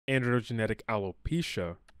androgenetic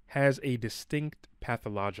alopecia has a distinct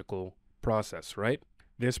pathological process, right?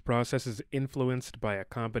 This process is influenced by a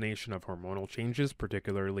combination of hormonal changes,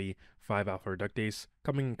 particularly 5-alpha reductase,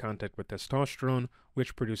 coming in contact with testosterone,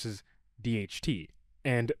 which produces DHT.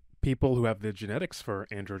 And people who have the genetics for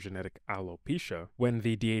androgenetic alopecia, when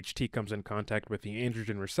the DHT comes in contact with the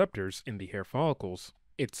androgen receptors in the hair follicles,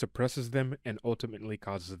 it suppresses them and ultimately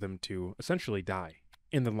causes them to essentially die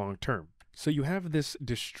in the long term. So you have this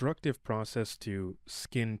destructive process to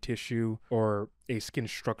skin tissue or a skin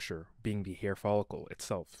structure, being the hair follicle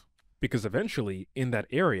itself. Because eventually, in that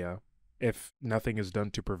area, if nothing is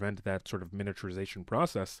done to prevent that sort of miniaturization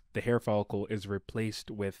process, the hair follicle is replaced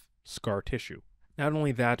with scar tissue. Not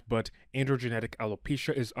only that, but androgenetic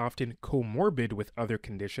alopecia is often comorbid with other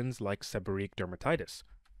conditions like seborrheic dermatitis.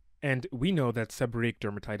 And we know that seborrheic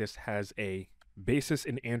dermatitis has a basis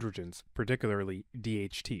in androgens, particularly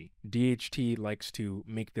DHT. DHT likes to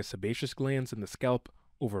make the sebaceous glands in the scalp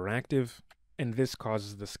overactive, and this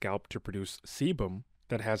causes the scalp to produce sebum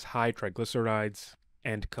that has high triglycerides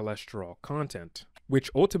and cholesterol content, which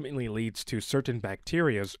ultimately leads to certain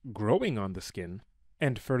bacteria growing on the skin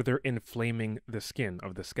and further inflaming the skin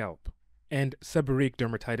of the scalp. And seborrheic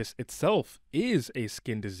dermatitis itself is a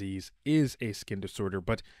skin disease, is a skin disorder,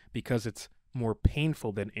 but because it's more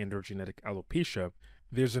painful than androgenetic alopecia,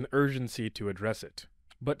 there's an urgency to address it.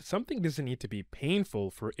 But something doesn't need to be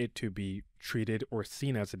painful for it to be treated or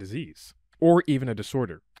seen as a disease, or even a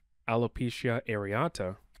disorder. Alopecia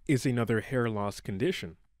areata is another hair loss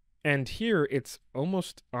condition. And here it's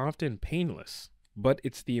almost often painless, but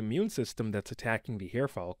it's the immune system that's attacking the hair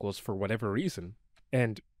follicles for whatever reason,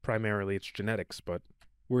 and primarily it's genetics, but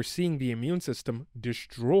we're seeing the immune system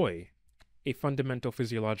destroy a fundamental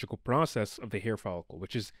physiological process of the hair follicle,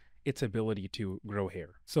 which is its ability to grow hair.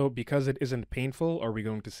 So because it isn't painful, are we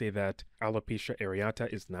going to say that alopecia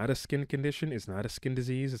areata is not a skin condition, is not a skin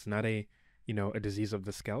disease, is not a disease of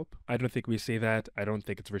the scalp? I don't think we say that. I don't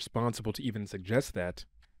think it's responsible to even suggest that.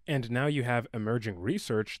 And now you have emerging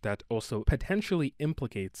research that also potentially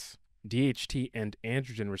implicates DHT and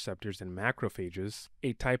androgen receptors in macrophages,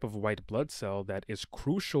 a type of white blood cell that is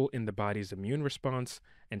crucial in the body's immune response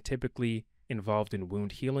and typically involved in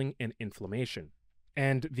wound healing and inflammation.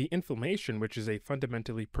 And the inflammation, which is a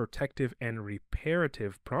fundamentally protective and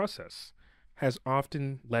reparative process, has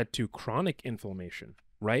often led to chronic inflammation,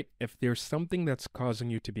 right? If there's something that's causing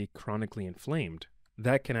you to be chronically inflamed,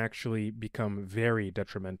 that can actually become very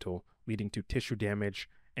detrimental, leading to tissue damage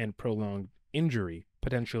and prolonged injury,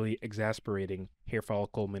 potentially exacerbating hair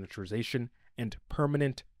follicle miniaturization and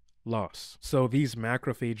permanent loss. So these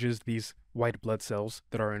macrophages, these white blood cells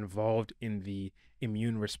that are involved in the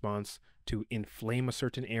immune response to inflame a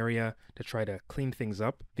certain area, to try to clean things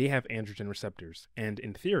up, they have androgen receptors. And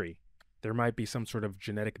in theory, there might be some sort of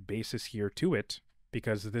genetic basis here to it,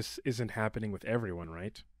 because this isn't happening with everyone,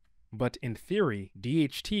 right? But in theory,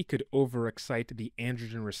 DHT could overexcite the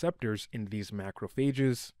androgen receptors in these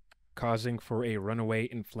macrophages, causing for a runaway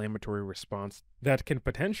inflammatory response that can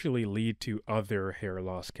potentially lead to other hair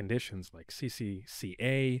loss conditions like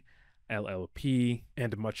CCCA, LLP,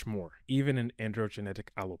 and much more. Even in androgenetic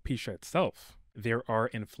alopecia itself, there are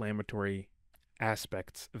inflammatory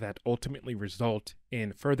aspects that ultimately result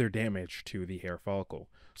in further damage to the hair follicle.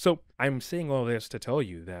 So I'm saying all this to tell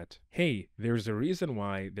you that, hey, there's a reason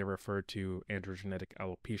why they refer to androgenetic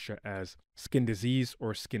alopecia as skin disease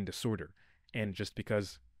or skin disorder. And just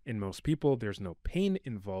because in most people there's no pain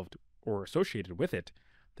involved or associated with it,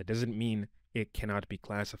 that doesn't mean it cannot be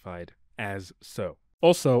classified as so.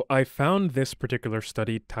 Also, I found this particular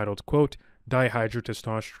study titled, quote,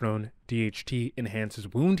 "Dihydrotestosterone DHT enhances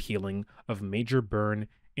wound healing of major burn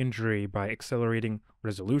injury by accelerating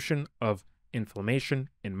resolution of inflammation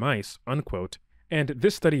in mice," unquote. And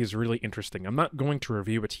this study is really interesting. I'm not going to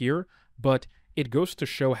review it here, but it goes to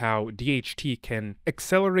show how DHT can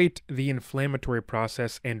accelerate the inflammatory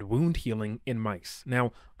process and wound healing in mice.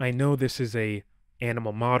 Now, I know this is an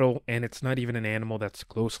animal model, and it's not even an animal that's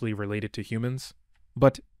closely related to humans,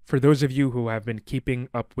 but for those of you who have been keeping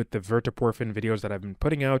up with the verteporfin videos that I've been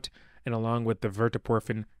putting out, and along with the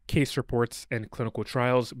verteporfin case reports and clinical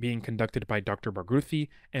trials being conducted by Dr. Barghouti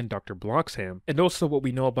and Dr. Bloxham, and also what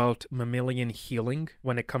we know about mammalian healing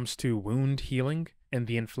when it comes to wound healing and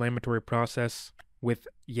the inflammatory process with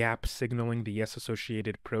YAP signaling the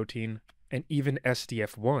S-associated protein, and even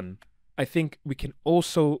SDF1, I think we can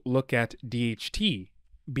also look at DHT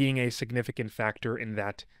being a significant factor in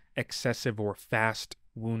that excessive or fast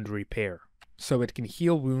wound repair. So it can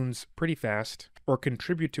heal wounds pretty fast or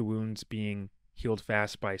contribute to wounds being healed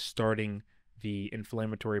fast by starting the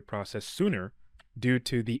inflammatory process sooner due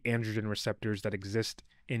to the androgen receptors that exist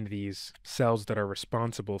in these cells that are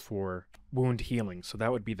responsible for wound healing. So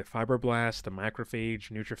that would be the fibroblast, the macrophage,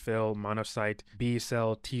 neutrophil, monocyte, B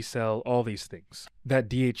cell, T cell, all these things. That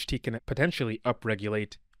DHT can potentially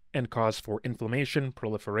upregulate and cause for inflammation,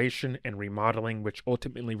 proliferation, and remodeling, which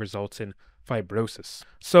ultimately results in fibrosis.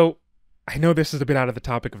 So I know this is a bit out of the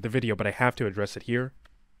topic of the video, but I have to address it here.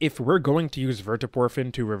 If we're going to use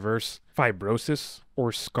verteporfin to reverse fibrosis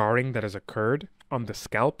or scarring that has occurred on the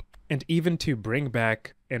scalp, and even to bring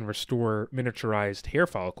back and restore miniaturized hair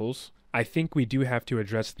follicles, I think we do have to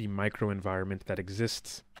address the microenvironment that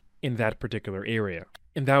exists in that particular area.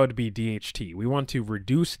 And that would be DHT. We want to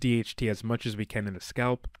reduce DHT as much as we can in the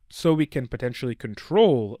scalp so we can potentially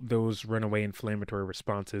control those runaway inflammatory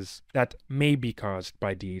responses that may be caused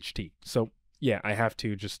by DHT. So yeah, I have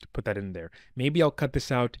to just put that in there. Maybe I'll cut this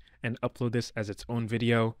out and upload this as its own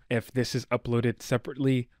video. If this is uploaded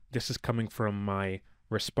separately, this is coming from my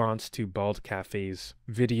response to Bald Cafe's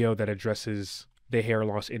video that addresses the hair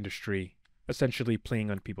loss industry, essentially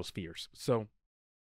playing on people's fears. So